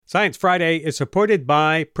Science Friday is supported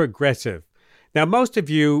by Progressive. Now, most of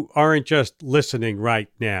you aren't just listening right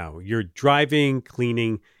now. You're driving,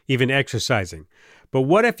 cleaning, even exercising. But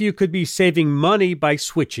what if you could be saving money by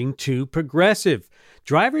switching to Progressive?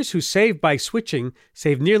 Drivers who save by switching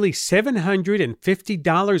save nearly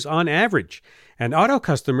 $750 on average. And auto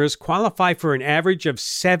customers qualify for an average of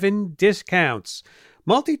 7 discounts.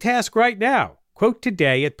 Multitask right now. Quote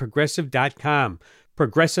today at Progressive.com.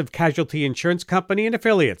 Progressive Casualty Insurance Company and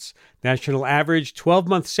Affiliates. National average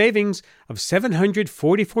 12-month savings of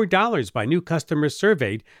 $744 by new customers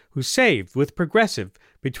surveyed who saved with Progressive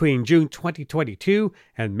between June 2022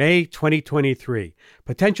 and May 2023.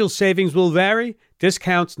 Potential savings will vary.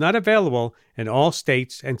 Discounts not available in all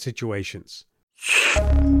states and situations.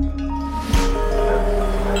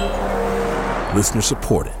 Listener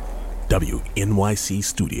supported. WNYC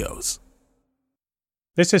Studios.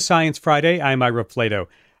 This is Science Friday. I'm Ira Flato.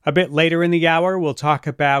 A bit later in the hour, we'll talk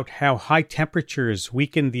about how high temperatures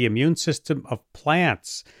weaken the immune system of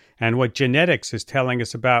plants and what genetics is telling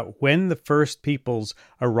us about when the first peoples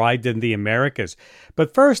arrived in the Americas.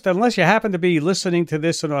 But first, unless you happen to be listening to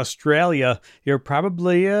this in Australia, you're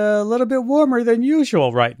probably a little bit warmer than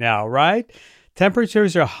usual right now, right?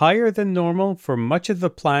 Temperatures are higher than normal for much of the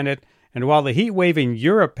planet, and while the heat wave in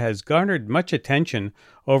Europe has garnered much attention,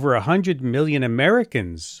 over 100 million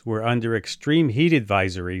Americans were under extreme heat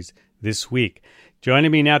advisories this week.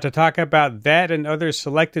 Joining me now to talk about that and other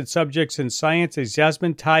selected subjects in science is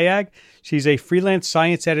Yasmin Tayag. She's a freelance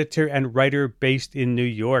science editor and writer based in New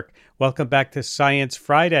York. Welcome back to Science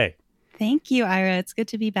Friday. Thank you, Ira. It's good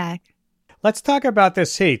to be back. Let's talk about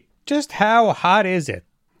this heat. Just how hot is it?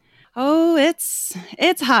 Oh, it's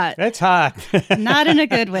hot. It's hot. Not in a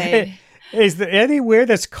good way. Is there anywhere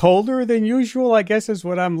that's colder than usual, I guess is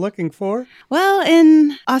what I'm looking for? Well,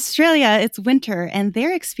 in Australia, it's winter, and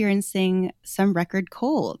they're experiencing some record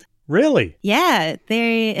cold. Really? Yeah.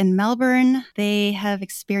 In Melbourne, they have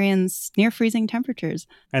experienced near freezing temperatures.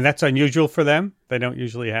 And that's unusual for them? They don't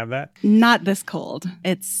usually have that? Not this cold.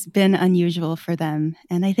 It's been unusual for them.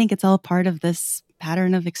 And I think it's all part of this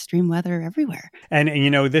pattern of extreme weather everywhere. And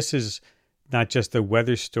you know, this is not just a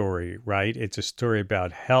weather story, right? It's a story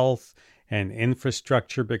about health and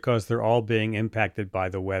infrastructure because they're all being impacted by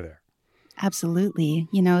the weather. Absolutely.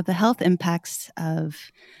 You know, the health impacts of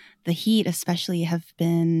the heat especially have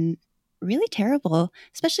been really terrible,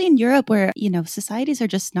 especially in Europe where, you know, societies are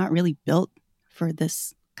just not really built for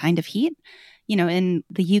this kind of heat. You know, in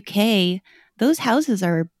the UK, those houses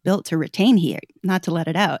are built to retain heat, not to let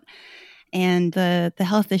it out. And the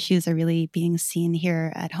health issues are really being seen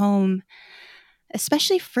here at home,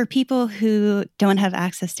 especially for people who don't have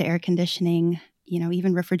access to air conditioning, you know,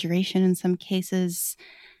 even refrigeration in some cases.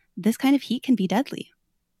 This kind of heat can be deadly.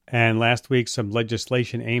 And last week, some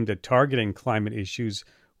legislation aimed at targeting climate issues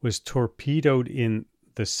was torpedoed in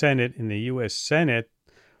the Senate, in the U.S. Senate.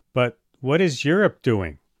 But what is Europe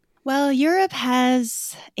doing? Well, Europe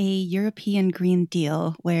has a European Green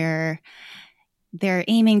Deal where they're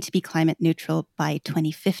aiming to be climate neutral by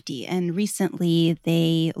 2050. And recently,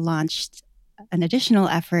 they launched an additional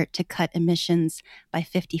effort to cut emissions by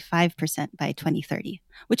 55% by 2030,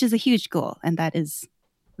 which is a huge goal, and that is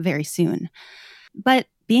very soon. But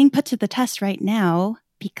being put to the test right now,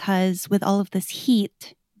 because with all of this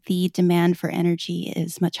heat, the demand for energy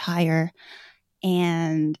is much higher,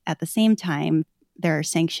 and at the same time, there are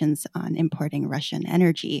sanctions on importing Russian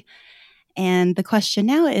energy. And the question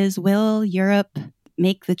now is, will Europe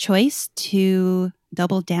make the choice to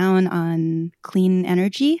double down on clean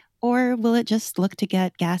energy, or will it just look to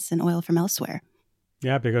get gas and oil from elsewhere?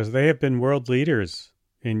 Yeah, because they have been world leaders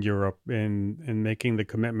in Europe in making the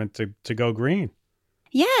commitment to go green.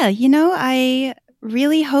 Yeah, you know, I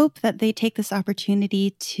really hope that they take this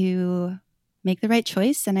opportunity to make the right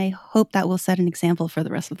choice, and I hope that will set an example for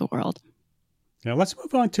the rest of the world. Now, let's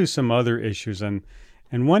move on to some other issues, and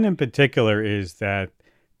one in particular is that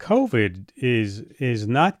COVID is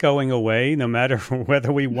not going away, no matter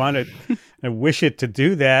whether we want it and wish it to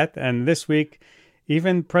do that. And this week,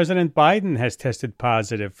 even President Biden has tested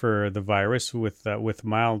positive for the virus with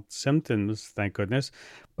mild symptoms, thank goodness.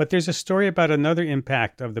 But there's a story about another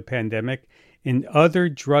impact of the pandemic in other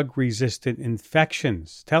drug-resistant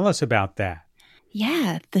infections. Tell us about that.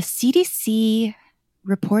 Yeah, the CDC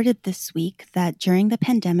reported this week that during the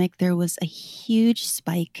pandemic, there was a huge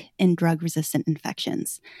spike in drug-resistant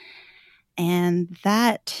infections. And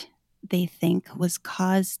that, they think, was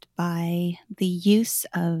caused by the use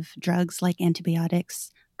of drugs like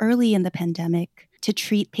antibiotics early in the pandemic to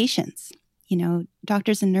treat patients. You know,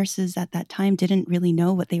 doctors and nurses at that time didn't really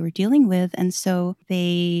know what they were dealing with. And so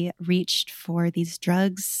they reached for these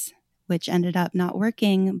drugs which ended up not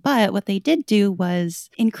working. But what they did do was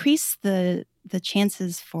increase the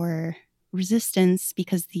chances for resistance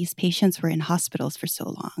because these patients were in hospitals for so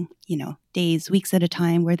long, days, weeks at a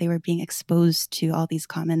time, where they were being exposed to all these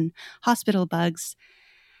common hospital bugs.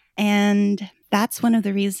 And that's one of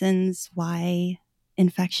the reasons why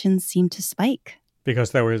infections seem to spike.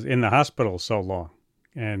 Because they were in the hospital so long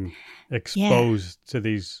and exposed to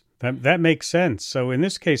these. That makes sense. So in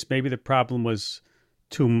this case, maybe the problem was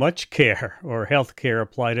too much care or health care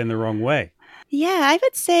applied in the wrong way. Yeah, I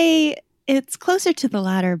would say it's closer to the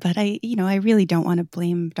latter, but I really don't want to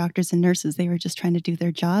blame doctors and nurses. They were just trying to do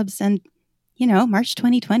their jobs. And, March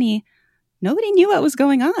 2020, nobody knew what was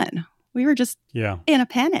going on. We were just in a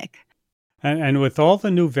panic. And with all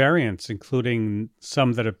the new variants, including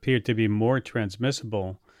some that appear to be more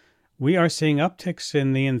transmissible, we are seeing upticks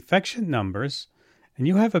in the infection numbers. And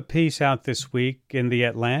you have a piece out this week in The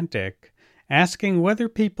Atlantic asking whether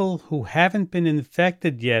people who haven't been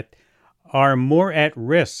infected yet are more at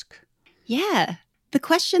risk. Yeah. The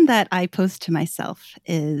question that I pose to myself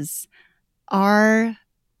is, are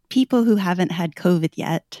people who haven't had COVID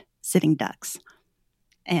yet sitting ducks?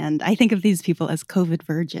 And I think of these people as COVID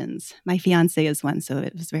virgins. My fiance is one, so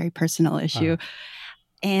it was a very personal issue.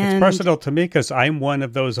 And it's personal to me because I'm one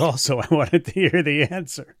of those also. I wanted to hear the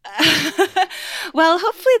answer. Well,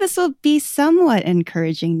 hopefully this will be somewhat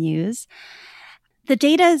encouraging news. The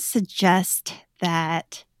data suggest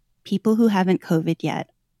that people who haven't COVID yet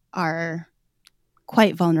are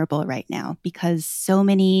quite vulnerable right now because so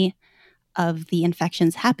many of the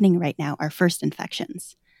infections happening right now are first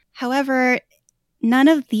infections. However, none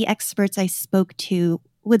of the experts I spoke to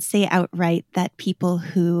would say outright that people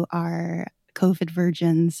who are COVID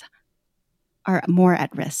virgins are more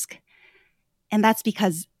at risk. And that's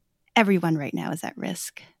because everyone right now is at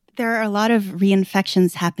risk. There are a lot of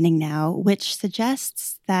reinfections happening now, which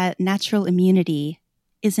suggests that natural immunity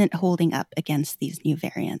isn't holding up against these new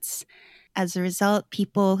variants. As a result,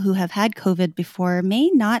 people who have had COVID before may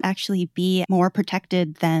not actually be more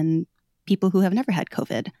protected than people who have never had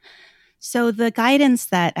COVID. So the guidance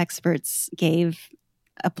that experts gave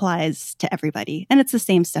applies to everybody. And it's the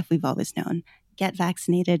same stuff we've always known. Get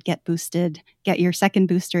vaccinated, get boosted, get your second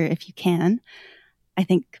booster if you can. I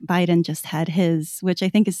think Biden just had his, which I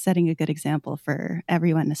think is setting a good example for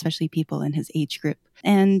everyone, especially people in his age group.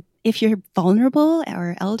 And if you're vulnerable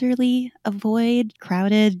or elderly, avoid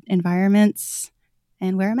crowded environments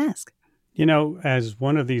and wear a mask. As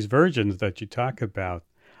one of these virgins that you talk about,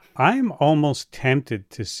 I'm almost tempted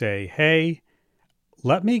to say, hey,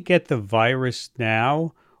 let me get the virus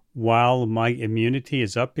now while my immunity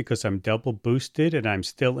is up because I'm double boosted and I'm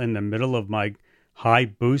still in the middle of my high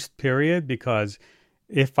boost period. Because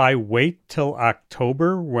if I wait till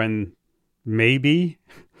October when maybe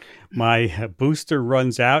my booster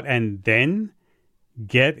runs out and then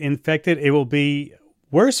get infected, it will be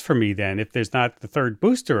worse for me then if there's not the third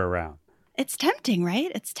booster around. It's tempting,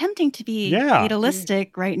 right? It's tempting to be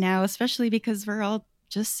fatalistic right now, especially because we're all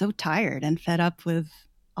just so tired and fed up with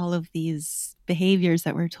all of these behaviors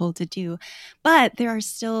that we're told to do. But there are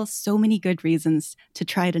still so many good reasons to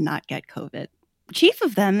try to not get COVID. Chief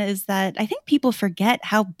of them is that I think people forget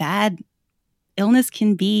how bad illness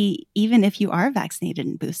can be even if you are vaccinated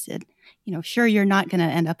and boosted. Sure, you're not going to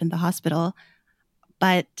end up in the hospital,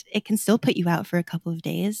 but it can still put you out for a couple of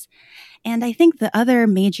days. And I think the other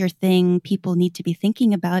major thing people need to be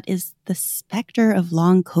thinking about is the specter of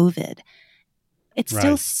long COVID. It's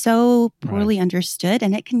still so poorly understood,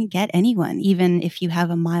 and it can get anyone, even if you have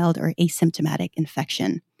a mild or asymptomatic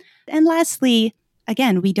infection. And lastly,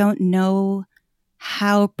 again, we don't know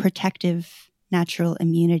how protective natural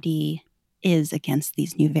immunity is against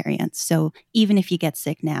these new variants. So even if you get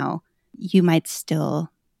sick now, you might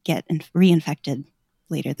still get reinfected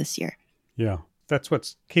later this year. Yeah, that's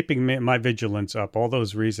what's keeping my vigilance up, all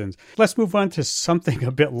those reasons. Let's move on to something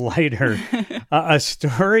a bit lighter. A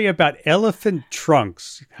story about elephant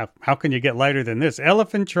trunks. How can you get lighter than this?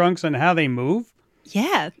 Elephant trunks and how they move?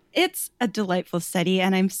 Yeah, it's a delightful study,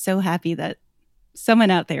 and I'm so happy that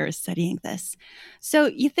someone out there is studying this. So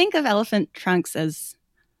you think of elephant trunks as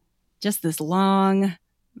just this long,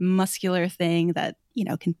 muscular thing that,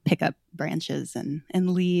 can pick up branches and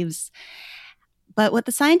leaves. But what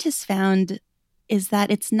the scientists found is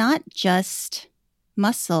that it's not just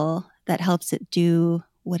muscle that helps it do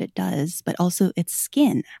what it does, but also its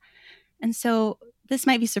skin. And so this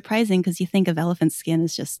might be surprising because you think of elephant skin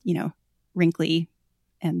as just, wrinkly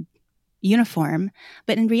and uniform.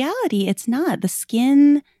 But in reality, it's not. The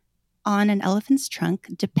skin on an elephant's trunk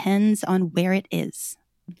depends on where it is.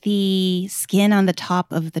 The skin on the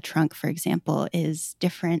top of the trunk, for example, is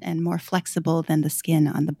different and more flexible than the skin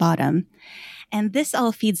on the bottom. And this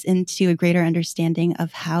all feeds into a greater understanding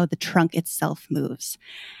of how the trunk itself moves.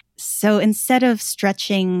 So instead of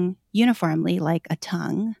stretching uniformly like a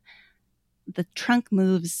tongue, the trunk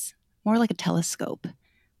moves more like a telescope.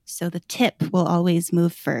 So the tip will always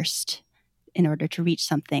move first in order to reach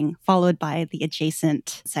something, followed by the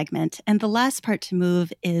adjacent segment. And the last part to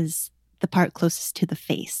move is the part closest to the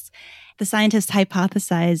face. The scientists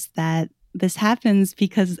hypothesized that this happens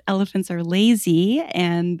because elephants are lazy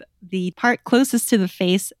and the part closest to the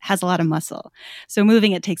face has a lot of muscle. So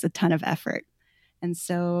moving it takes a ton of effort. And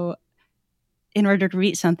so in order to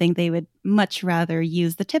reach something, they would much rather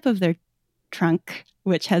use the tip of their trunk,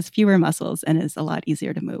 which has fewer muscles and is a lot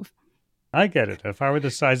easier to move. I get it. If I were the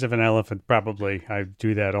size of an elephant, probably I'd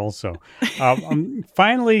do that also.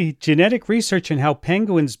 Finally, genetic research in how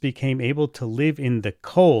penguins became able to live in the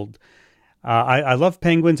cold. I love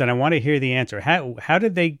penguins, and I want to hear the answer. How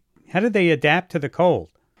did they adapt to the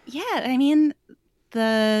cold? Yeah, I mean,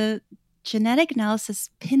 the genetic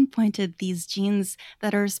analysis pinpointed these genes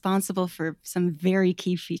that are responsible for some very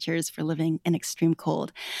key features for living in extreme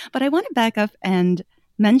cold. But I want to back up and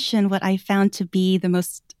mention what I found to be the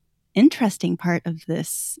most interesting part of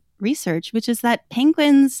this research, which is that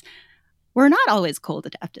penguins were not always cold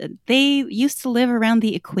adapted. They used to live around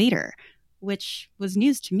the equator, which was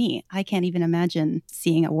news to me. I can't even imagine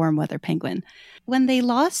seeing a warm weather penguin. When they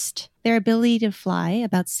lost their ability to fly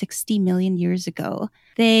about 60 million years ago,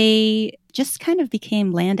 they just kind of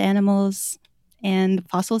became land animals, and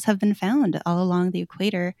fossils have been found all along the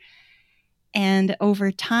equator. And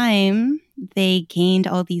over time, they gained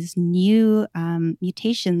all these new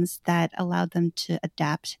mutations that allowed them to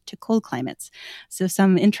adapt to cold climates. So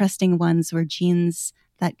some interesting ones were genes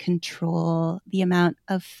that control the amount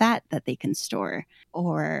of fat that they can store,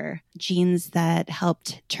 or genes that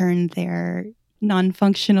helped turn their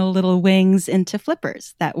non-functional little wings into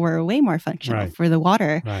flippers that were way more functional for the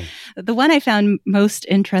water. Right. The one I found most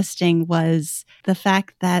interesting was the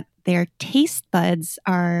fact that their taste buds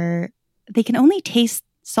they can only taste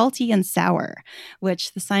salty and sour,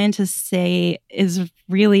 which the scientists say is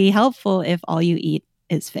really helpful if all you eat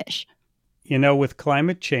is fish. You know, with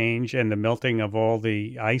climate change and the melting of all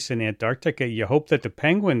the ice in Antarctica, you hope that the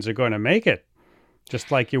penguins are going to make it,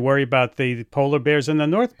 just like you worry about the polar bears in the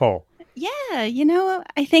North Pole. Yeah,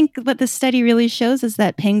 I think what this study really shows is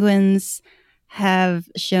that penguins have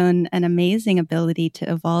shown an amazing ability to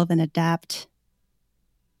evolve and adapt.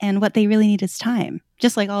 And what they really need is time.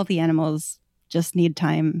 Just like all the animals just need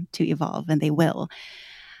time to evolve, and they will.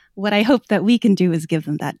 What I hope that we can do is give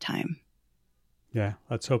them that time. Yeah,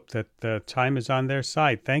 let's hope that the time is on their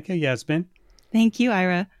side. Thank you, Yasmin. Thank you,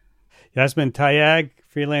 Ira. Yasmin Tayyag,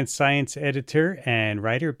 freelance science editor and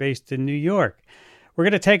writer based in New York. We're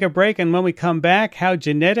going to take a break, and when we come back, how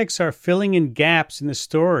genetics are filling in gaps in the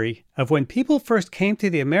story of when people first came to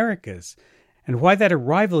the Americas, and why that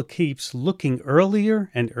arrival keeps looking earlier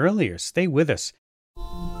and earlier. Stay with us.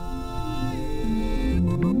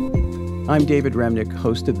 I'm David Remnick,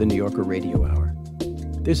 host of the New Yorker Radio Hour.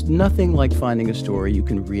 There's nothing like finding a story you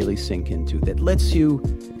can really sink into that lets you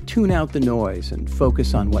tune out the noise and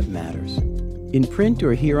focus on what matters. In print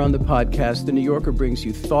or here on the podcast, The New Yorker brings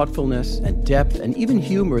you thoughtfulness and depth and even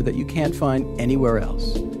humor that you can't find anywhere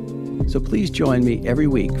else. So please join me every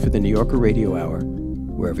week for the New Yorker Radio Hour,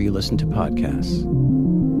 wherever you listen to podcasts.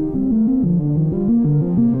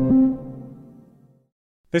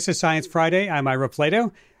 This is Science Friday. I'm Ira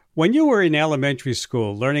Plato. When you were in elementary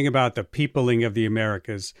school learning about the peopling of the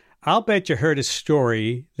Americas, I'll bet you heard a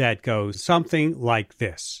story that goes something like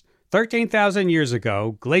this. 13,000 years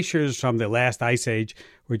ago, glaciers from the last ice age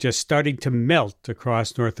were just starting to melt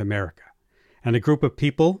across North America. And a group of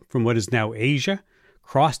people from what is now Asia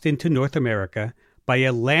crossed into North America by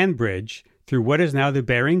a land bridge through what is now the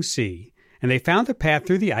Bering Sea, and they found a path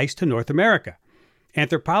through the ice to North America.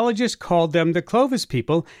 Anthropologists called them the Clovis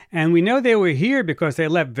people, and we know they were here because they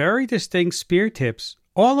left very distinct spear tips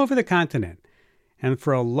all over the continent. And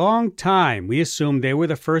for a long time, we assumed they were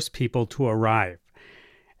the first people to arrive.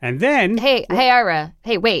 And then... Hey, Ira.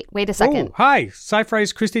 Hey, wait a second. Oh, hi,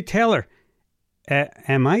 Sci-Fi's Christy Taylor.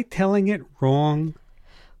 Am I telling it wrong?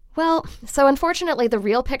 Well, so unfortunately, the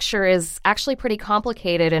real picture is actually pretty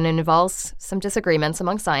complicated and involves some disagreements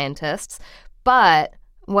among scientists. But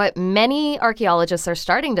what many archaeologists are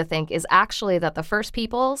starting to think is actually that the first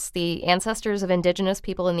peoples, the ancestors of indigenous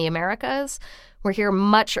people in the Americas, were here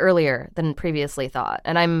much earlier than previously thought.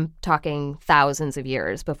 And I'm talking thousands of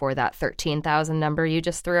years before that 13,000 number you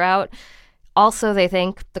just threw out. Also, they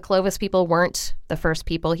think the Clovis people weren't the first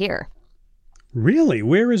people here. Really?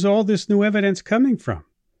 Where is all this new evidence coming from?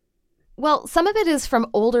 Well, some of it is from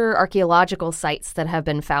older archaeological sites that have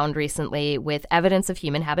been found recently with evidence of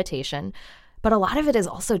human habitation, but a lot of it is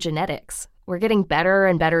also genetics. We're getting better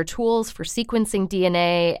and better tools for sequencing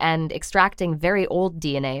DNA and extracting very old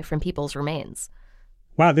DNA from people's remains.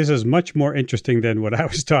 Wow, this is much more interesting than what I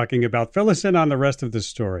was talking about. Fill us in on the rest of the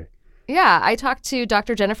story. Yeah, I talked to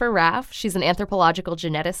Dr. Jennifer Raff. She's an anthropological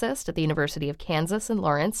geneticist at the University of Kansas in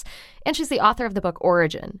Lawrence, and she's the author of the book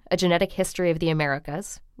Origin, A Genetic History of the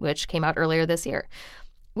Americas, which came out earlier this year.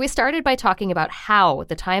 We started by talking about how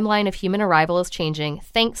the timeline of human arrival is changing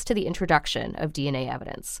thanks to the introduction of DNA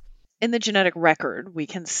evidence. In the genetic record, we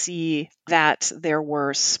can see that there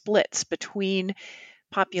were splits between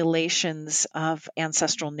populations of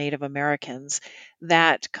ancestral Native Americans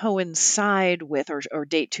that coincide with or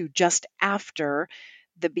date to just after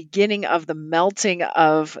the beginning of the melting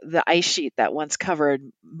of the ice sheet that once covered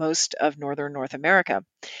most of northern North America.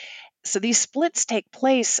 So these splits take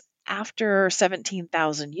place after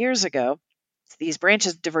 17,000 years ago. These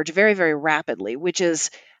branches diverge very, very rapidly, which is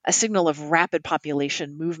a signal of rapid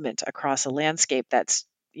population movement across a landscape that's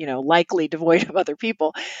likely devoid of other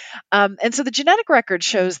people. And so the genetic record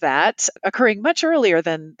shows that occurring much earlier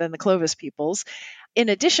than the Clovis peoples. In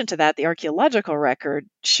addition to that, the archaeological record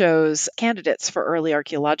shows candidates for early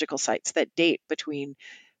archaeological sites that date between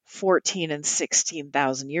 14 and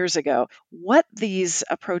 16,000 years ago. What these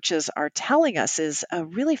approaches are telling us is a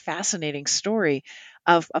really fascinating story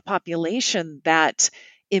of a population that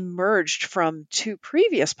emerged from two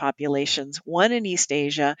previous populations, one in East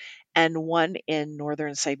Asia and one in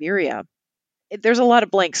northern Siberia. There's a lot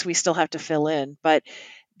of blanks we still have to fill in, but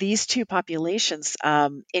these two populations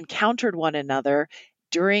encountered one another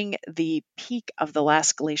during the peak of the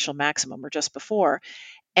last glacial maximum, or just before.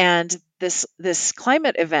 And this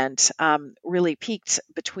climate event really peaked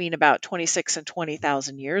between about 26 and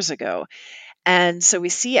 20,000 years ago. And so we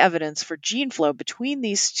see evidence for gene flow between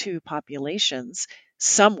these two populations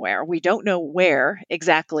somewhere. We don't know where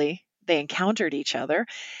exactly they encountered each other.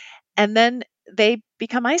 And then they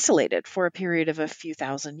become isolated for a period of a few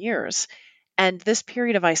thousand years. And this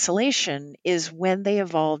period of isolation is when they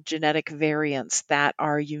evolve genetic variants that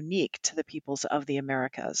are unique to the peoples of the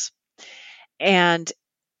Americas. And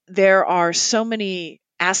there are so many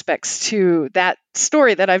aspects to that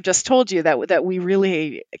story that I've just told you that we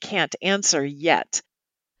really can't answer yet.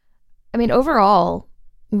 I mean, overall,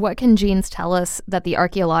 what can genes tell us that the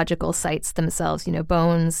archaeological sites themselves,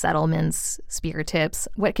 bones, settlements, spear tips,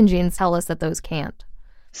 what can genes tell us that those can't?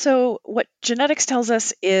 So what genetics tells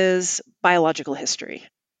us is biological history.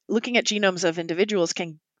 Looking at genomes of individuals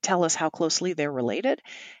can tell us how closely they're related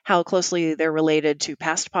to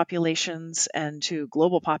past populations and to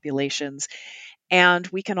global populations. And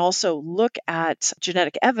we can also look at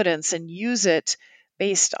genetic evidence and use it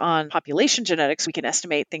based on population genetics. We can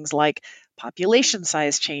estimate things like population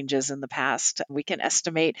size changes in the past. We can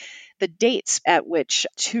estimate the dates at which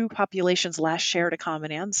two populations last shared a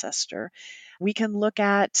common ancestor. We can look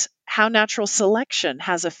at how natural selection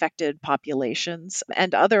has affected populations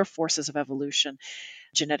and other forces of evolution,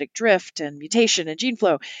 genetic drift and mutation and gene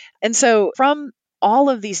flow. And so from all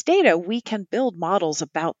of these data, we can build models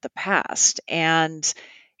about the past and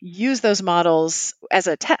use those models as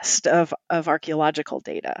a test of archaeological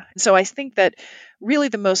data. So I think that really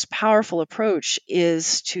the most powerful approach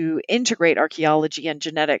is to integrate archaeology and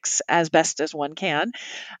genetics as best as one can,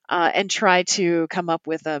 and try to come up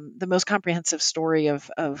with the most comprehensive story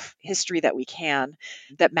of history that we can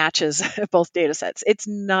that matches both data sets. It's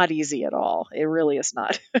not easy at all. It really is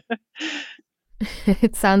not.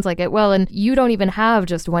 It sounds like it. Well, and you don't even have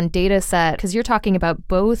just one data set because you're talking about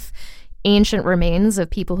both ancient remains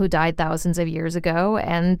of people who died thousands of years ago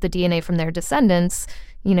and the DNA from their descendants,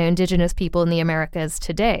 indigenous people in the Americas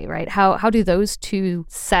today, right? How do those two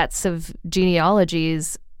sets of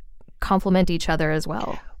genealogies complement each other as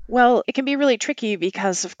well? Well, it can be really tricky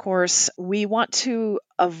because, of course, we want to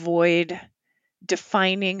avoid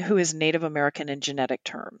defining who is Native American in genetic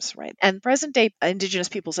terms, right? And present-day indigenous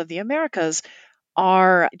peoples of the Americas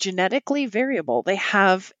are genetically variable. They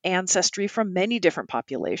have ancestry from many different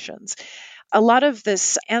populations. A lot of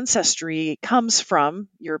this ancestry comes from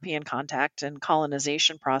European contact and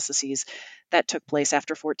colonization processes that took place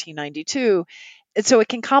after 1492. And so it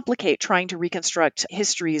can complicate trying to reconstruct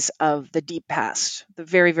histories of the deep past, the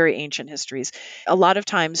very, very ancient histories. A lot of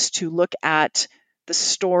times to look at the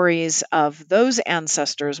stories of those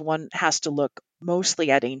ancestors, one has to look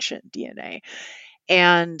mostly at ancient DNA.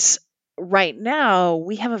 And right now,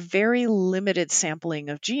 we have a very limited sampling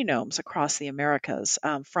of genomes across the Americas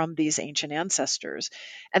from these ancient ancestors.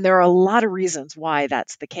 And there are a lot of reasons why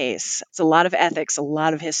that's the case. It's a lot of ethics, a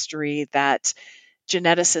lot of history that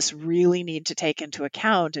geneticists really need to take into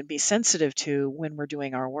account and be sensitive to when we're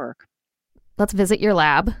doing our work. Let's visit your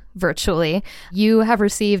lab virtually. You have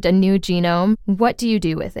received a new genome. What do you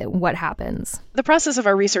do with it? What happens? The process of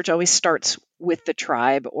our research always starts with the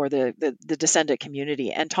tribe or the descendant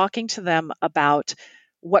community and talking to them about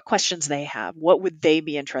what questions they have, what would they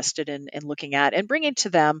be interested in looking at, and bringing to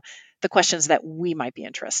them the questions that we might be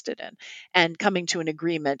interested in, and coming to an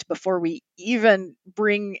agreement before we even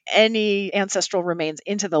bring any ancestral remains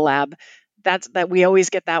into the lab. That we always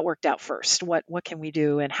get that worked out first. What can we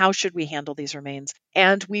do and how should we handle these remains?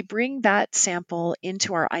 And we bring that sample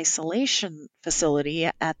into our isolation facility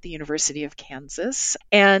at the University of Kansas.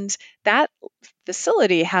 And that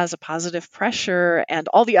facility has a positive pressure and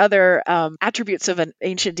all the other attributes of an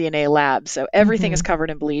ancient DNA lab. So everything is covered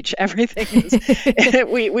in bleach. Everything is,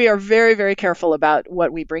 we are very, very careful about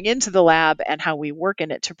what we bring into the lab and how we work in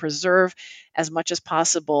it to preserve as much as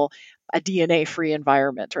possible a DNA-free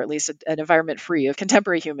environment, or at least an environment free of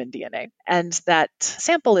contemporary human DNA. And that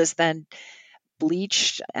sample is then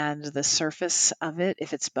bleached, and the surface of it,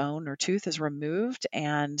 if it's bone or tooth, is removed,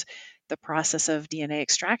 and the process of DNA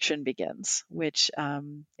extraction begins, which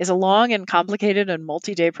is a long and complicated and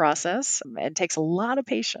multi-day process, and takes a lot of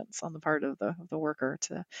patience on the part of the worker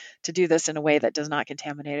to do this in a way that does not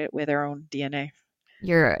contaminate it with their own DNA.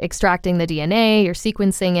 You're extracting the DNA, you're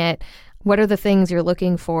sequencing it. What are the things you're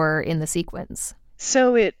looking for in the sequence?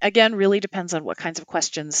 So it, again, really depends on what kinds of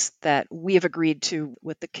questions that we have agreed to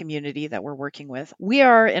with the community that we're working with. We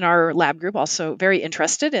are, in our lab group, also very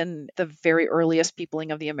interested in the very earliest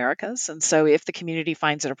peopling of the Americas. And so if the community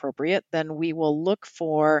finds it appropriate, then we will look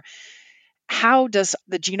for how does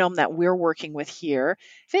the genome that we're working with here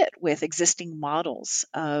fit with existing models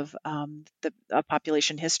of the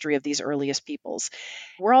population history of these earliest peoples.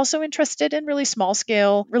 We're also interested in really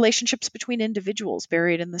small-scale relationships between individuals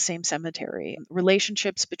buried in the same cemetery,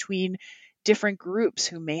 relationships between different groups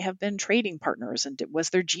who may have been trading partners, and was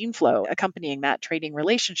there gene flow accompanying that trading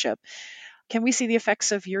relationship? Can we see the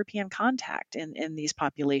effects of European contact in these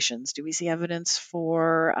populations? Do we see evidence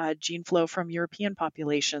for gene flow from European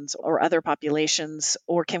populations or other populations?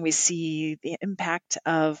 Or can we see the impact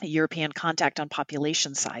of European contact on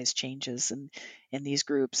population size changes in these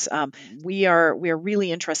groups? We are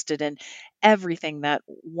really interested in everything that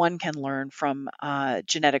one can learn from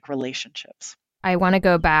genetic relationships. I want to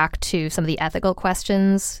go back to some of the ethical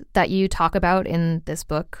questions that you talk about in this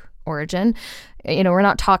book, Origin. We're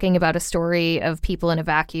not talking about a story of people in a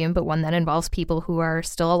vacuum, but one that involves people who are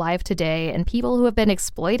still alive today and people who have been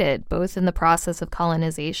exploited, both in the process of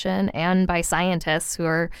colonization and by scientists who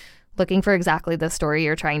are looking for exactly the story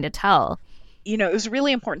you're trying to tell. It was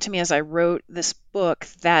really important to me as I wrote this book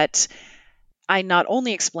that I not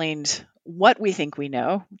only explained what we think we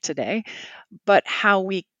know today, but how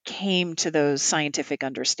we came to those scientific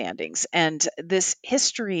understandings. And this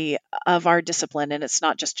history of our discipline, and it's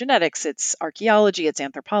not just genetics, it's archaeology, it's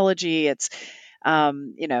anthropology, it's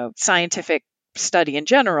scientific study in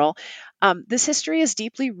general. This history is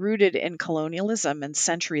deeply rooted in colonialism and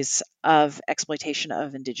centuries of exploitation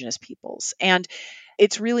of indigenous peoples. And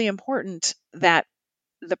it's really important that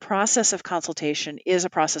the process of consultation is a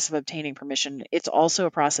process of obtaining permission. It's also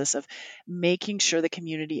a process of making sure the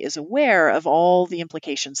community is aware of all the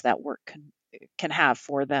implications that work can have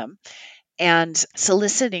for them, and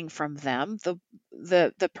soliciting from them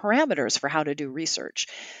the parameters for how to do research.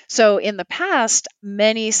 So in the past,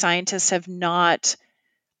 many scientists have not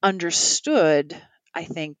understood, I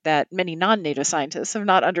think that many non-native scientists have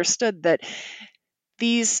not understood that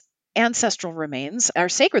these ancestral remains are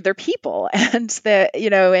sacred. They're people, and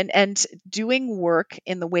and doing work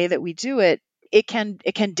in the way that we do it, it can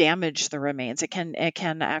damage the remains. It can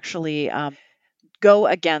actually go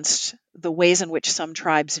against the ways in which some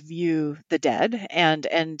tribes view the dead,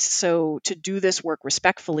 and so to do this work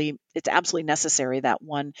respectfully, it's absolutely necessary that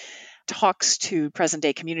one talks to present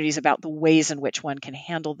day communities about the ways in which one can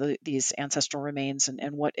handle these ancestral remains,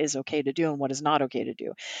 and what is okay to do and what is not okay to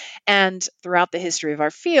do. And throughout the history of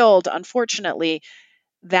our field, unfortunately,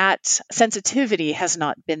 that sensitivity has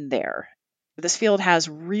not been there. This field has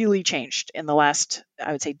really changed in the last,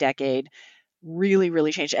 I would say, decade, really,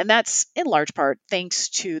 really changed. And that's in large part thanks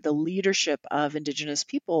to the leadership of Indigenous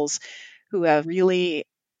peoples who have really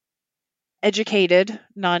educated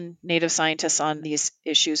non-native scientists on these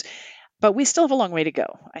issues. But we still have a long way to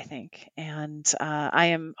go, I think. And I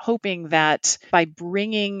am hoping that by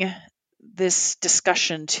bringing this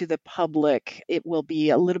discussion to the public, it will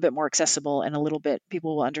be a little bit more accessible and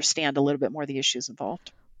people will understand a little bit more the issues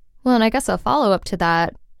involved. Well, and I guess a follow-up to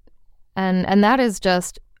that, and that is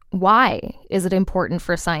just, why is it important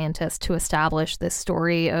for scientists to establish this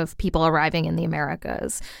story of people arriving in the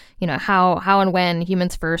Americas? How and when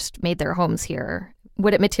humans first made their homes here.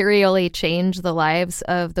 Would it materially change the lives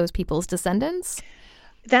of those people's descendants?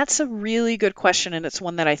 That's a really good question, and it's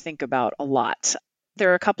one that I think about a lot.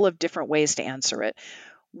 There are a couple of different ways to answer it.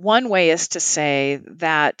 One way is to say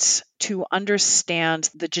that to understand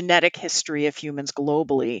the genetic history of humans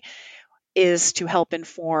globally is to help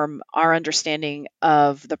inform our understanding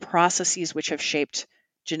of the processes which have shaped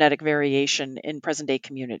genetic variation in present-day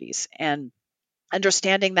communities. And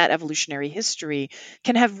understanding that evolutionary history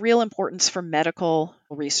can have real importance for medical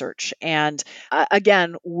research. And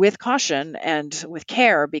again, with caution and with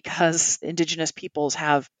care, because Indigenous peoples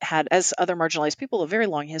have had, as other marginalized people, a very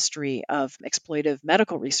long history of exploitive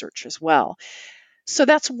medical research as well. So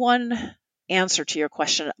that's one answer to your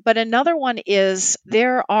question. But another one is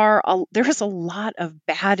there is a lot of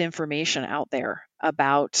bad information out there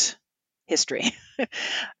about history.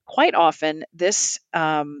 Quite often, this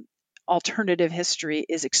alternative history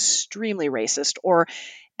is extremely racist, or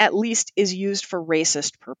at least is used for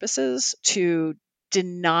racist purposes to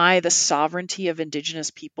deny the sovereignty of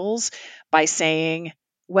Indigenous peoples by saying,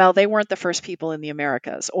 well, they weren't the first people in the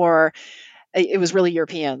Americas, or it was really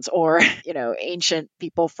Europeans, or ancient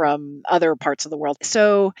people from other parts of the world.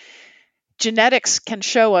 So genetics can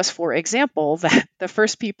show us, for example, that the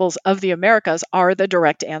first peoples of the Americas are the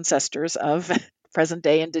direct ancestors of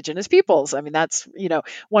present-day Indigenous peoples. I mean, that's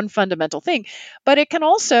one fundamental thing. But it can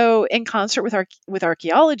also, in concert with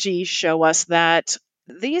archaeology, show us that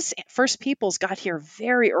these first peoples got here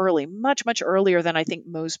very early, much, much earlier than I think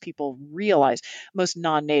most people realize. Most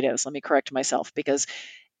non-natives, let me correct myself, because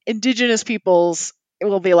Indigenous peoples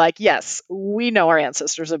will be like, yes, we know our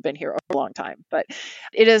ancestors have been here a long time. But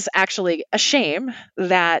it is actually a shame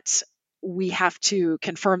that we have to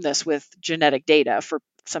confirm this with genetic data for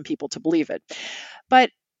some people to believe it. But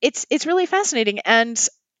it's really fascinating. And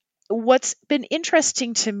what's been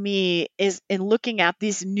interesting to me is in looking at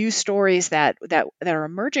these new stories that are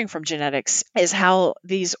emerging from genetics is how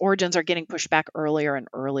these origins are getting pushed back earlier and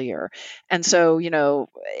earlier. And so,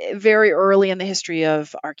 very early in the history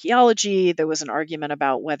of archaeology, there was an argument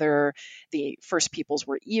about whether the first peoples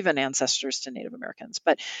were even ancestors to Native Americans.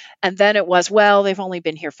 And then it was, well, they've only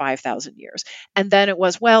been here 5,000 years. And then it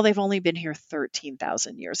was, well, they've only been here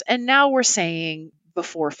 13,000 years. And now we're saying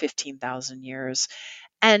before 15,000 years.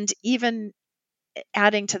 And even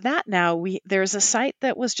adding to that now, there's a site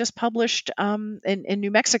that was just published in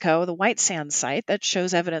New Mexico, the White Sands site, that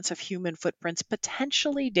shows evidence of human footprints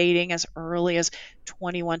potentially dating as early as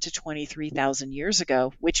 21 to 23,000 years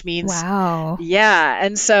ago, which means, wow. Yeah.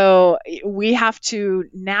 And so we have to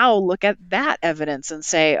now look at that evidence and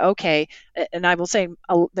say, okay, and I will say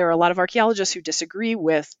there are a lot of archaeologists who disagree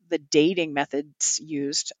with the dating methods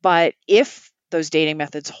used, but if those dating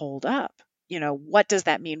methods hold up, what does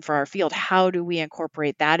that mean for our field? How do we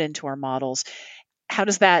incorporate that into our models? How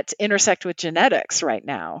does that intersect with genetics right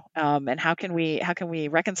now? And how can we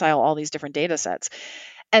reconcile all these different data sets?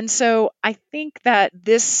 And so I think that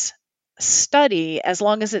this study, as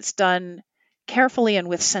long as it's done carefully and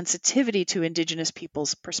with sensitivity to Indigenous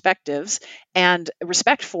people's perspectives and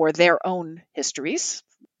respect for their own histories,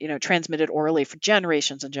 transmitted orally for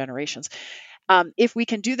generations and generations, if we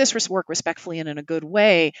can do this work respectfully and in a good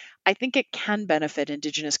way, I think it can benefit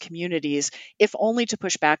Indigenous communities, if only to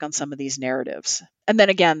push back on some of these narratives. And then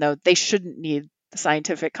again, though, they shouldn't need the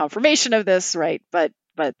scientific confirmation of this, right? But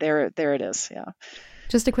there it is, yeah.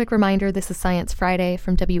 Just a quick reminder, this is Science Friday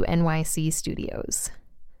from WNYC Studios.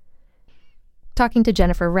 Talking to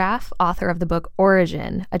Jennifer Raff, author of the book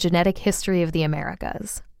Origin, A Genetic History of the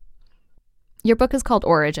Americas. Your book is called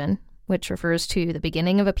Origin, which refers to the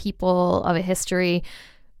beginning of a people, of a history.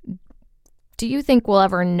 Do you think we'll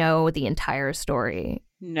ever know the entire story?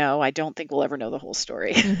 No, I don't think we'll ever know the whole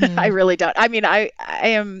story. Mm-hmm. I really don't. I mean, I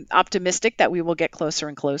am optimistic that we will get closer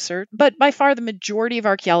and closer. But by far, the majority of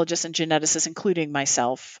archaeologists and geneticists, including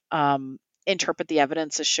myself, interpret the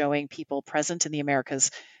evidence as showing people present in the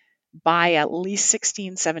Americas by at least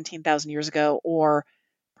 16,000, 17,000 years ago, or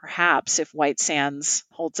perhaps if White Sands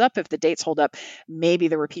holds up, if the dates hold up, maybe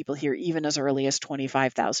there were people here even as early as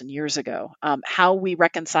 25,000 years ago. How we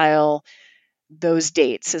reconcile those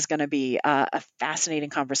dates is going to be a fascinating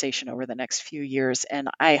conversation over the next few years. And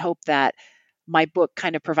I hope that my book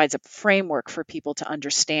kind of provides a framework for people to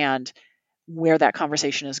understand where that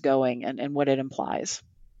conversation is going and what it implies.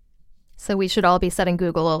 So we should all be setting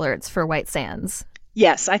Google alerts for White Sands.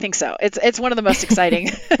 Yes, I think so. It's one of the most exciting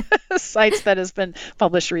sites that has been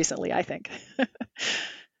published recently, I think.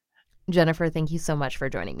 Jennifer, thank you so much for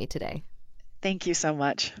joining me today. Thank you so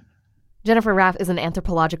much. Jennifer Raff is an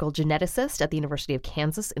anthropological geneticist at the University of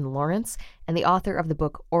Kansas in Lawrence and the author of the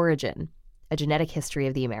book Origin, A Genetic History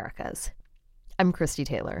of the Americas. I'm Christy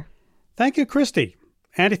Taylor. Thank you, Christy.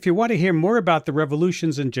 And if you want to hear more about the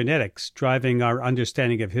revolutions in genetics driving our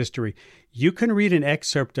understanding of history, you can read an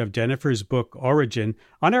excerpt of Jennifer's book, Origin,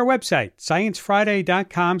 on our website,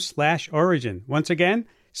 sciencefriday.com/origin. Once again,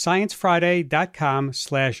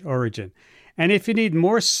 sciencefriday.com/origin. And if you need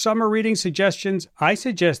more summer reading suggestions, I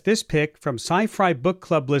suggest this pick from Sci-Fi Book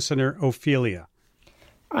Club listener Ophelia.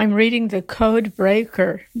 I'm reading The Code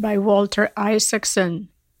Breaker by Walter Isaacson.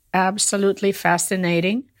 Absolutely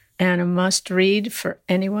fascinating and a must-read for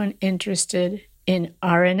anyone interested in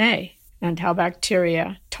RNA and how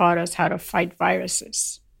bacteria taught us how to fight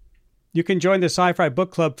viruses. You can join the Sci-Fi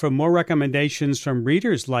Book Club for more recommendations from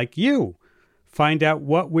readers like you. Find out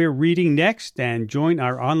what we're reading next and join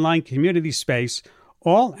our online community space,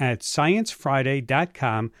 all at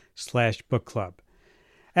sciencefriday.com/book club.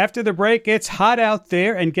 After the break, it's hot out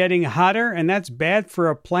there and getting hotter, and that's bad for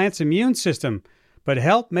a plant's immune system. But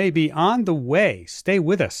help may be on the way. Stay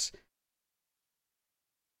with us.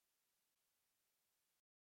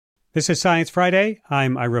 This is Science Friday.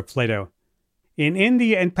 I'm Ira Flato. In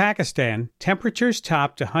India and Pakistan, temperatures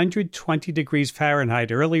topped 120 degrees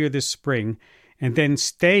Fahrenheit earlier this spring and then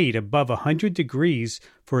stayed above 100 degrees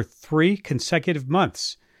for 3 consecutive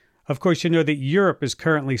months. Of course, you know that Europe is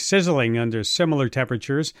currently sizzling under similar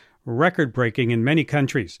temperatures, record-breaking in many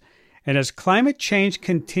countries. And as climate change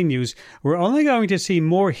continues, we're only going to see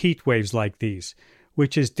more heat waves like these,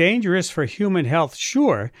 which is dangerous for human health,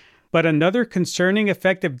 sure, but another concerning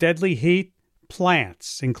effect of deadly heat,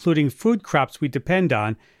 plants, including food crops we depend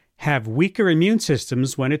on, have weaker immune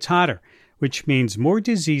systems when it's hotter, which means more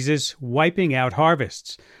diseases wiping out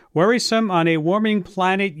harvests. Worrisome on a warming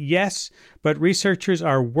planet, yes, but researchers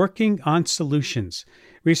are working on solutions.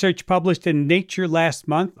 Research published in Nature last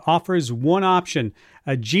month offers one option,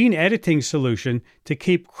 a gene editing solution to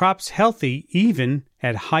keep crops healthy even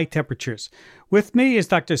at high temperatures. With me is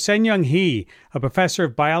Dr. Sen-Young Hee, a professor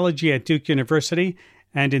of biology at Duke University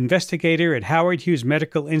and investigator at Howard Hughes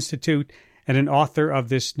Medical Institute and an author of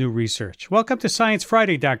this new research. Welcome to Science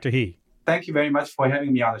Friday, Dr. Hee. Thank you very much for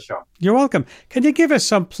having me on the show. You're welcome. Can you give us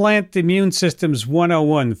some plant immune systems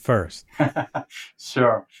 101 first?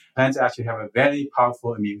 Sure. Plants actually have a very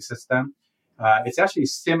powerful immune system. It's actually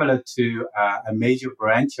similar to a major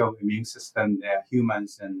branch of immune system that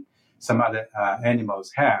humans and some other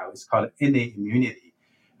animals have. It's called innate immunity.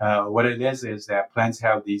 What it is that plants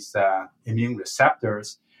have these immune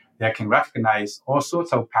receptors that can recognize all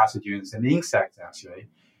sorts of pathogens and insects, actually.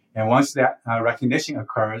 And once that recognition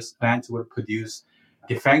occurs, plants will produce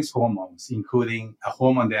defense hormones, including a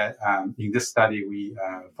hormone that in this study we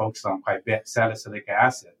focused on quite a bit, salicylic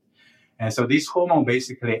acid. And so this hormone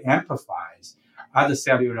basically amplifies other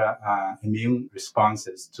cellular immune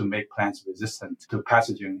responses to make plants resistant to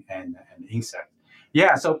pathogen and insect.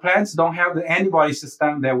 Yeah, so plants don't have the antibody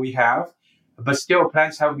system that we have, but still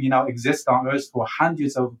plants have, exist on Earth for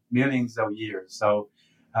hundreds of millions of years. So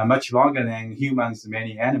much longer than humans,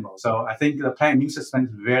 many animals. So I think the plant immune system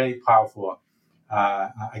is very powerful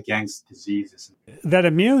against diseases. That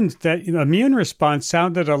immune response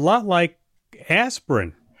sounded a lot like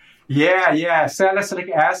aspirin. Yeah. Salicylic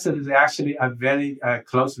acid is actually a very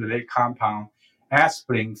closely related compound.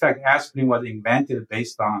 Aspirin, in fact, aspirin was invented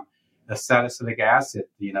based on the salicylic acid.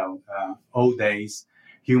 Old days,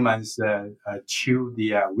 humans chew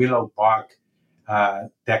the willow bark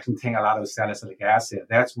that contain a lot of salicylic acid.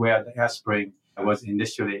 That's where the aspirin was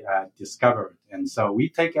initially discovered. And so we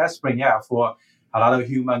take aspirin, for a lot of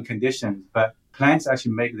human conditions, but plants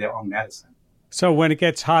actually make their own medicine. So when it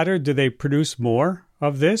gets hotter, do they produce more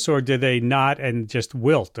of this, or do they not and just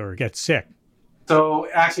wilt or get sick? So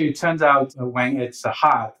actually, it turns out when it's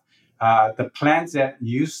hot, the plants that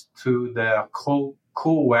used to the cool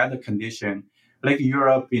weather condition, like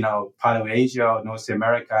Europe, part of Asia or North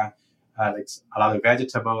America, like a lot of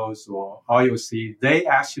vegetables or oilseed, they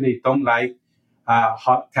actually don't like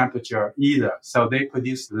hot temperature either. So they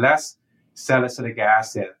produce less salicylic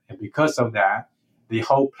acid. And because of that, the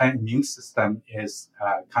whole plant immune system is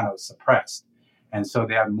kind of suppressed. And so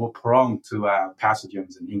they are more prone to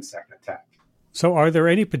pathogens and insect attack. So are there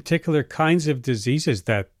any particular kinds of diseases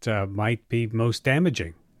that might be most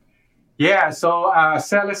damaging? Yeah, so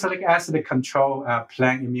salicylic acid control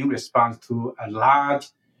plant immune response to a large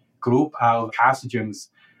group of pathogens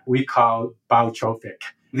we call biotrophic.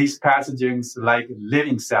 These pathogens like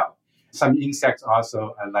living cell. Some insects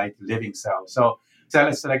also like living cells. So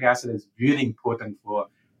salicylic acid is really important for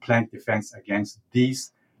plant defense against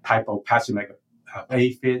these type of pathogens, like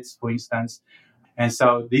aphids, for instance. And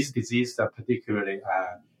so these diseases are particularly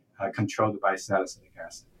controlled by salicylic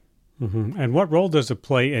acid. Mm-hmm. And what role does it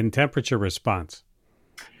play in temperature response?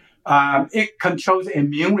 It controls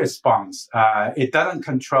immune response. It doesn't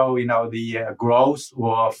control, the growth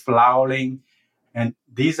or flowering. And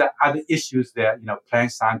these are other issues that,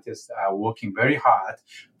 plant scientists are working very hard,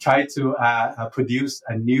 try to produce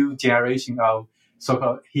a new generation of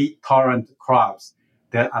so-called heat-tolerant crops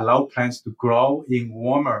that allow plants to grow in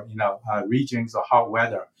warmer, regions or hot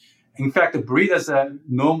weather. In fact, the breeders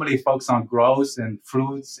normally focus on growth and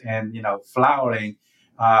fruits and, flowering.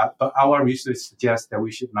 But our research suggests that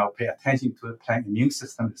we should now pay attention to the plant immune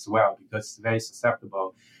system as well, because it's very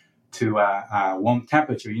susceptible to warm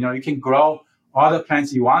temperature. You can grow all the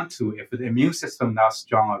plants you want to if the immune system is not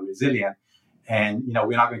strong or resilient, and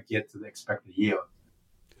we're not going to get to the expected yield.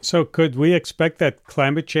 So could we expect that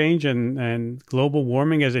climate change and global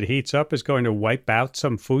warming as it heats up is going to wipe out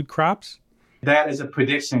some food crops? That is a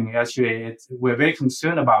prediction. Actually, we're very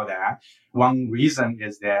concerned about that. One reason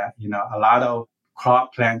is that, a lot of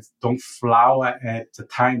crop plants don't flower at the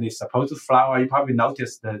time they're supposed to flower. You probably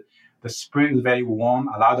noticed that the spring is very warm.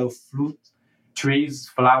 A lot of fruit trees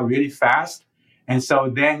flower really fast. And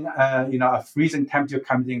so then, a freezing temperature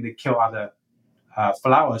comes in, they kill other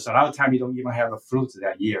flowers. A lot of time you don't even have a fruit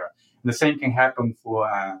that year. And the same can happen for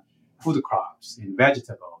food crops and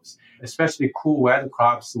vegetables, especially cool weather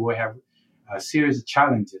crops will have serious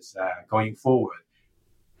challenges going forward.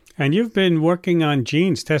 And you've been working on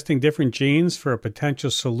genes, testing different genes for a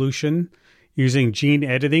potential solution using gene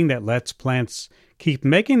editing that lets plants keep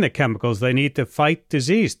making the chemicals they need to fight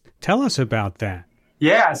disease. Tell us about that.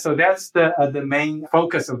 Yeah, so that's the main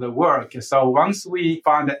focus of the work. So once we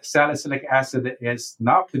found that salicylic acid is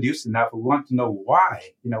not producing enough, we want to know why,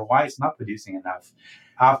 why it's not producing enough.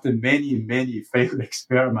 After many, many failed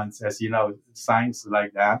experiments, as science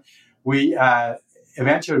like that, we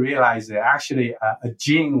eventually realized that actually a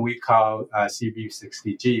gene we call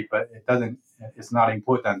CB60G, but it's not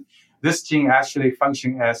important. This gene actually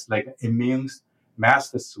functions as like an immune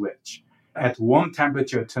master switch. At warm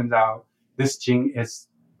temperature, it turns out this gene is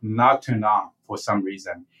not turned on for some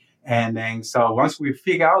reason. And then, so once we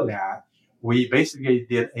figure out that, we basically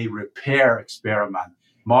did a repair experiment,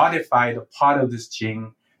 modified a part of this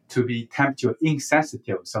gene to be temperature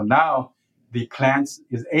insensitive. So now the plant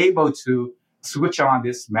is able to switch on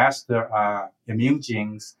this master immune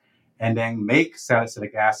genes and then make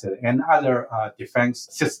salicylic acid and other defense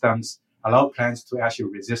systems allow plants to actually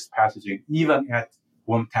resist pathogen even at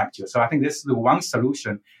warm temperature. So I think this is the one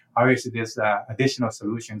solution. Obviously, there's additional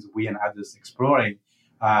solutions we and others exploring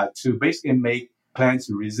to basically make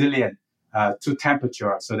plants resilient to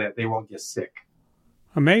temperature so that they won't get sick.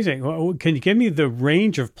 Amazing. Well, can you give me the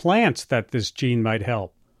range of plants that this gene might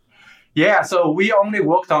help? Yeah, so we only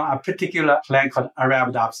worked on a particular plant called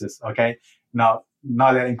Arabidopsis, okay? Now,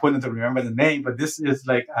 not that important to remember the name, but this is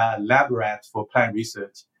like a lab rat for plant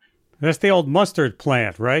research. That's the old mustard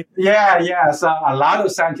plant, right? Yeah. So a lot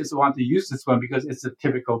of scientists want to use this one because it's a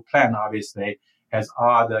typical plant, obviously, has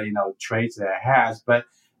all the, traits that it has. But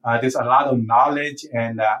there's a lot of knowledge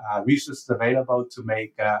and resources available to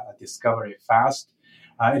make a discovery fast.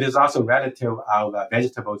 It is also relative of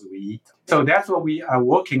vegetables we eat. So that's what we are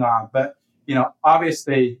working on. But,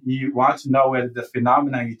 obviously, you want to know whether the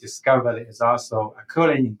phenomenon you discovered is also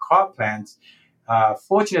occurring in crop plants.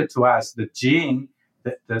 Fortunate to us, the gene,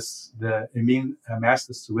 the immune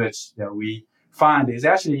master switch that we find is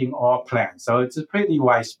actually in all plants. So it's pretty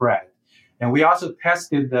widespread. And we also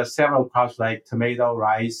tested several crops like tomato,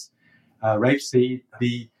 rice, rapeseed.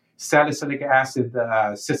 The salicylic acid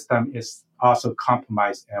system is also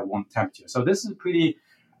compromised at warm temperature. So this is a pretty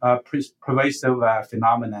pervasive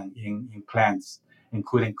phenomenon in plants,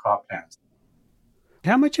 including crop plants.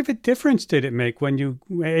 How much of a difference did it make when you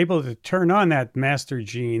were able to turn on that master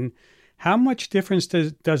gene? How much difference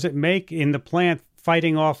does it make in the plant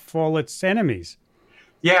fighting off all its enemies?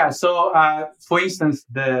 Yeah, so for instance,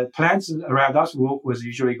 the plant's Arabidopsis work was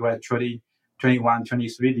usually at 20, 21,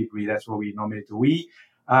 23 degrees. That's what we normally do. We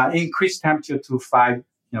increase temperature to 5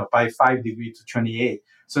 degrees to 28.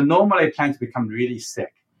 So normally plants become really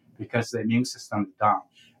sick because the immune system is down.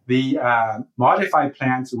 The modified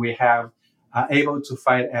plants we have are able to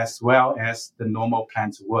fight as well as the normal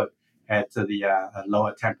plants would at the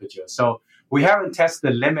lower temperature. So we haven't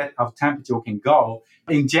tested the limit of temperature we can go.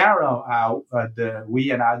 In general,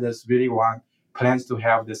 we and others really want plants to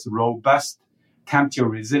have this robust temperature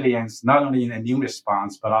resilience, not only in immune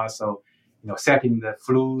response, but also setting the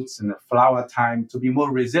fruits and the flower time to be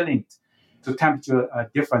more resilient to temperature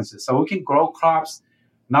differences. So we can grow crops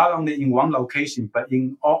not only in one location, but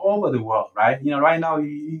in all over the world, right? Right now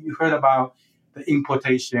you heard about the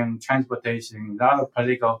importation, transportation, a lot of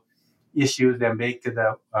political issues that make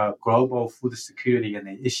the global food security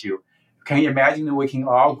an issue. Can you imagine that we can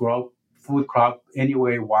all grow food crop any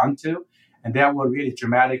way we want to? And that will really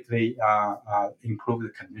dramatically improve the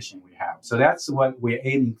condition we have. So that's what we're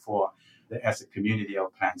aiming for as a community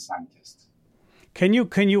of plant scientists. Can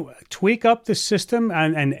you tweak up the system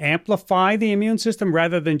and amplify the immune system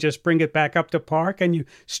rather than just bring it back up to par? Can you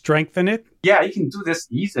strengthen it? Yeah, you can do this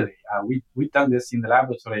easily. We've done this in the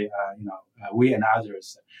laboratory, we and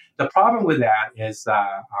others. The problem with that is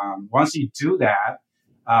once you do that,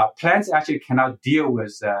 plants actually cannot deal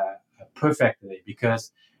with perfectly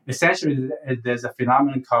because essentially there's a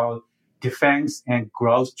phenomenon called defense and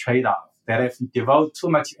growth trade-off, that if you devote too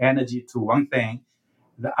much energy to one thing,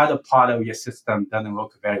 the other part of your system doesn't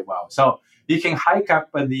work very well. So you can hike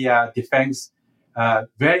up the defense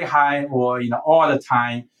very high or all the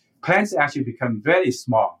time. Plants actually become very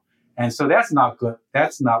small. And so that's not good.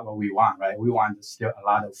 That's not what we want, right? We want still a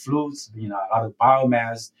lot of fruits, a lot of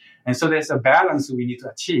biomass. And so there's a balance we need to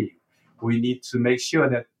achieve. We need to make sure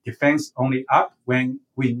that defense only up when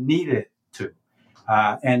we need it to.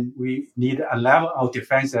 And we need a level of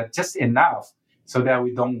defense that's just enough so that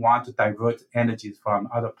we don't want to divert energy from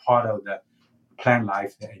other part of the plant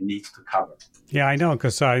life that it needs to cover. Yeah, I know,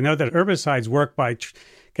 because I know that herbicides work by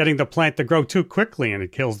getting the plant to grow too quickly and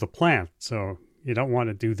it kills the plant. So you don't want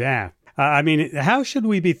to do that. How should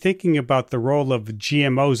we be thinking about the role of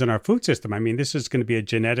GMOs in our food system? I mean, this is going to be a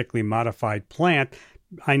genetically modified plant.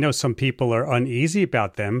 I know some people are uneasy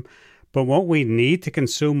about them, but won't we need to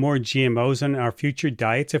consume more GMOs in our future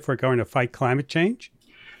diets if we're going to fight climate change?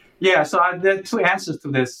 Yeah, so there are two answers to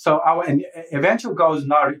this. So our eventual goal is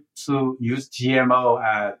not to use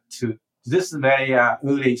GMO to this very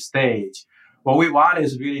early stage. What we want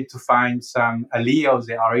is really to find some alleles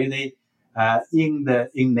that are already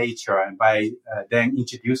in nature, and by then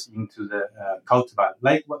introducing into the cultivar,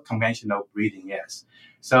 like what conventional breeding is.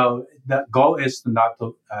 So the goal is not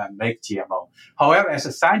to make GMO. However, as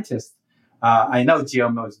a scientist, I know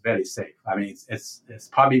GMO is very safe. I mean, it's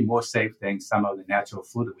probably more safe than some of the natural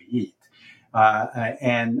food we eat.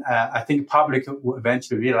 And I think public will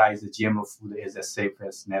eventually realize that GMO food is as safe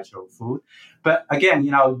as natural food. But again,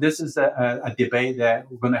 this is a debate that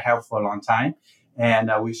we're going to have for a long time.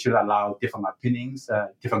 And we should allow different opinions,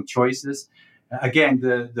 different choices. Again,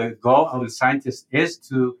 the goal of the scientists is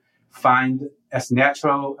to find as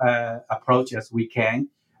natural approach as we can,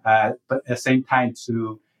 but at the same time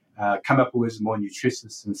to come up with more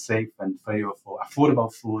nutritious and safe and flavorful,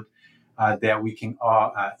 affordable food that we can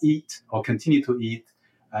all eat or continue to eat,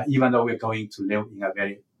 even though we're going to live in a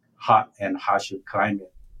very hot and harsh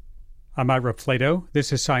climate. I'm Ira Flatow.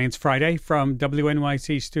 This is Science Friday from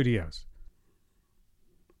WNYC Studios.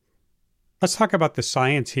 Let's talk about the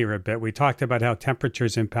science here a bit. We talked about how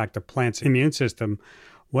temperatures impact a plant's immune system.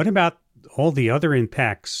 What about all the other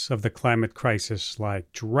impacts of the climate crisis,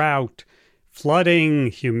 like drought, flooding,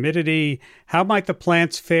 humidity? How might the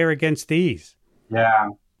plants fare against these? Yeah.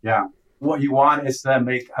 What you want is to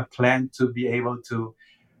make a plant to be able to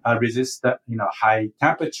resist the, high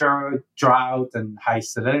temperature, drought, and high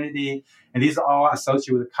salinity. And these are all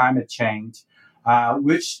associated with climate change.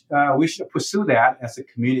 Which we should pursue that as a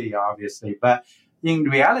community, obviously. But in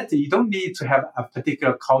reality, you don't need to have a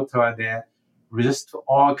particular cultivar that resists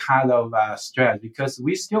all kind of stress, because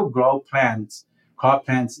we still grow crop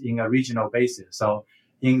plants in a regional basis. So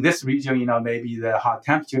in this region, maybe the hot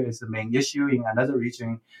temperature is the main issue. In another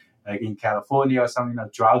region, like in California or something,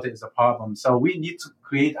 drought is a problem. So we need to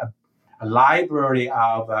create a library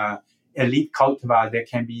of elite cultivars that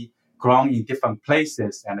can be grown in different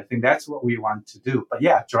places. And I think that's what we want to do. But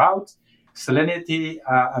yeah, drought, salinity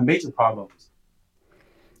are major problems.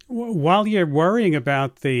 While you're worrying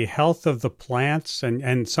about the health of the plants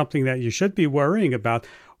and something that you should be worrying about,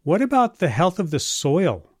 what about the health of the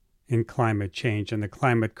soil in climate change and the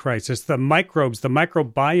climate crisis, the microbes, the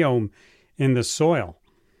microbiome in the soil?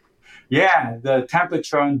 Yeah, the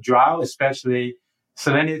temperature and drought, especially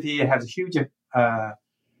salinity, has a huge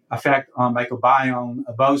effect on microbiome,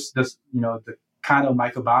 both the kind of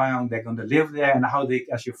microbiome they're going to live there and how they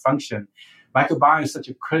actually function. Microbiome is such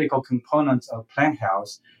a critical component of plant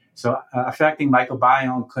health. So affecting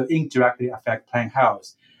microbiome could indirectly affect plant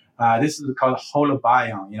health. This is called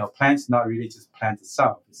holobiome. Plants not really just plant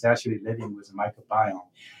itself. It's actually living with a microbiome.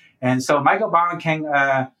 And so microbiome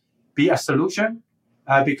can be a solution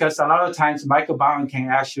because a lot of times microbiome can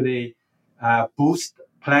actually boost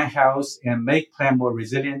plant health and make plant more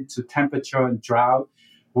resilient to temperature and drought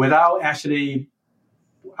without actually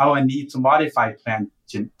our need to modify plant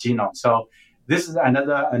genome. So this is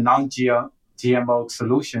another non-GMO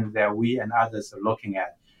solution that we and others are looking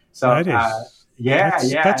at. So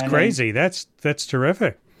that's crazy. That's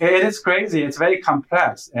terrific. It is crazy. It's very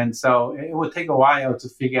complex, and so it will take a while to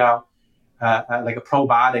figure out like a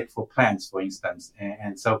probiotic for plants, for instance.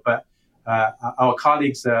 And so, but my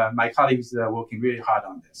colleagues are working really hard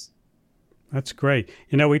on this. That's great.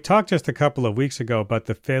 We talked just a couple of weeks ago about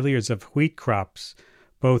the failures of wheat crops,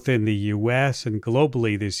 both in the U.S. and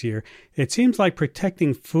globally this year. It seems like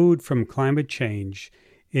protecting food from climate change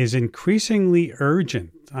is increasingly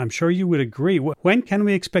urgent. I'm sure you would agree. When can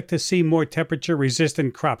we expect to see more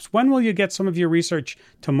temperature-resistant crops? When will you get some of your research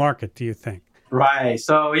to market, do you think? Right.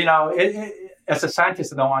 So, as a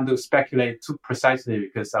scientist, I don't want to speculate too precisely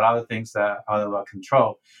because a lot of things are out of our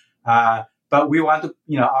control. But we want to,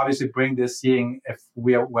 obviously bring this in if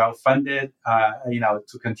we are well-funded,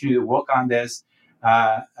 to continue to work on this.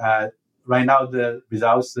 Right now, the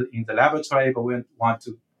results in the laboratory, but we want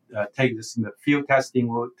to take this in the field testing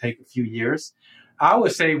will take a few years. I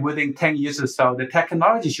would say within 10 years or so, the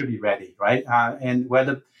technology should be ready, right? And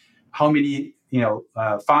how many,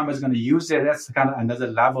 farmers are going to use it, that's kind of another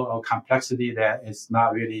level of complexity that is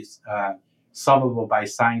not really solvable by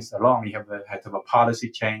science alone. You have to have a policy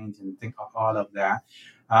change and think of all of that.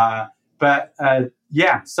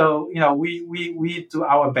 So, we do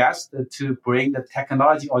our best to bring the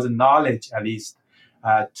technology or the knowledge, at least,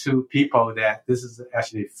 to people that this is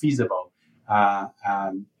actually feasible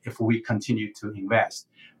if we continue to invest.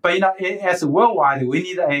 But, as worldwide, we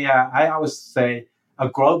need I always say, a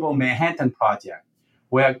global Manhattan Project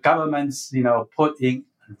where governments, put in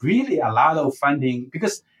really a lot of funding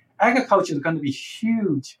because agriculture is going to be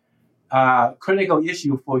huge, critical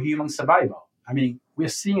issue for human survival. I mean, we're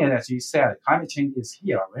seeing it, as you said, climate change is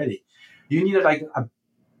here already. You need like a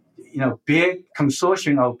big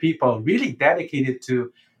consortium of people really dedicated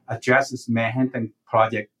to address this Manhattan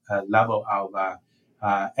Project level of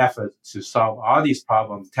effort to solve all these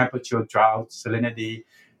problems: temperature, drought, salinity,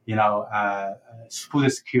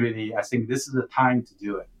 food security. I think this is the time to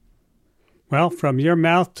do it. Well, from your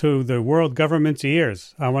mouth to the world government's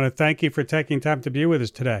ears, I want to thank you for taking time to be with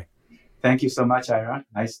us today. Thank you so much, Ira.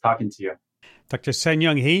 Nice talking to you. Dr.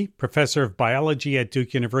 Sen-Young He, professor of biology at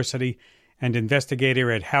Duke University and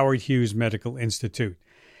investigator at Howard Hughes Medical Institute.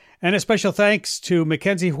 And a special thanks to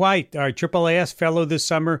Mackenzie White, our AAAS fellow this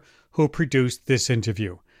summer, who produced this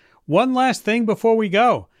interview. One last thing before we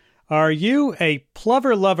go. Are you a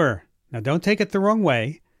plover lover? Now, don't take it the wrong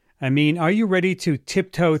way. I mean, are you ready to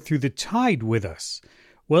tiptoe through the tide with us?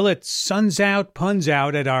 Well, it's Suns Out, Puns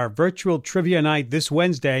Out at our virtual trivia night this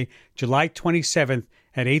Wednesday, July 27th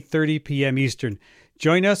at 8:30 p.m. Eastern.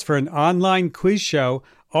 Join us for an online quiz show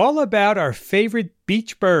all about our favorite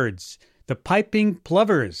beach birds, the piping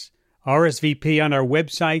plovers. RSVP on our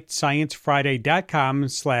website,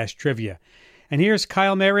 sciencefriday.com/trivia. And here's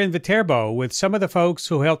Kyle Marian Viterbo with some of the folks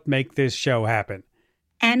who helped make this show happen.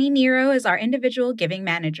 Annie Nero is our individual giving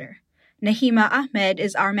manager. Nahima Ahmed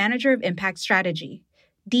is our manager of impact strategy.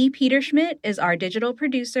 Dee Peter Schmidt is our digital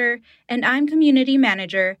producer, and I'm community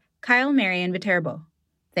manager, Kyle Marian Viterbo.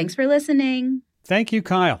 Thanks for listening. Thank you,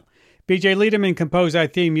 Kyle. BJ Liederman composed our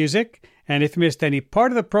theme music. And if you missed any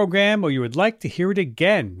part of the program or you would like to hear it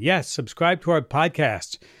again, yes, subscribe to our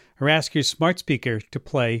podcast or ask your smart speaker to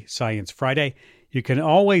play Science Friday. You can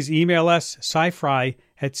always email us,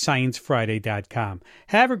 scifry@sciencefriday.com.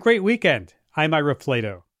 Have a great weekend. I'm Ira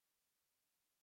Flato.